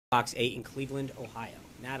Box 8 in Cleveland, Ohio.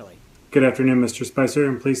 Natalie. Good afternoon, Mr. Spicer,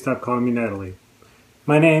 and please stop calling me Natalie.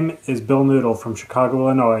 My name is Bill Noodle from Chicago,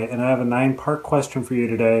 Illinois, and I have a 9-part question for you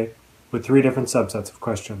today with 3 different subsets of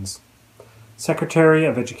questions. Secretary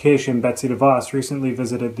of Education Betsy DeVos recently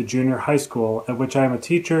visited the junior high school at which I am a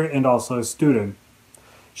teacher and also a student.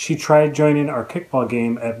 She tried joining our kickball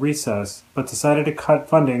game at recess, but decided to cut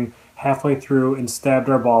funding halfway through and stabbed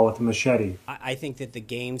our ball with a machete. I think that the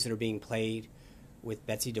games that are being played with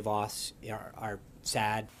Betsy DeVos are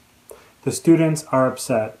sad. The students are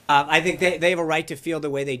upset. I think they have a right to feel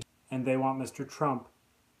the way they do. And they want Mr. Trump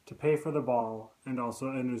to pay for the ball and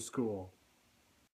also a new school.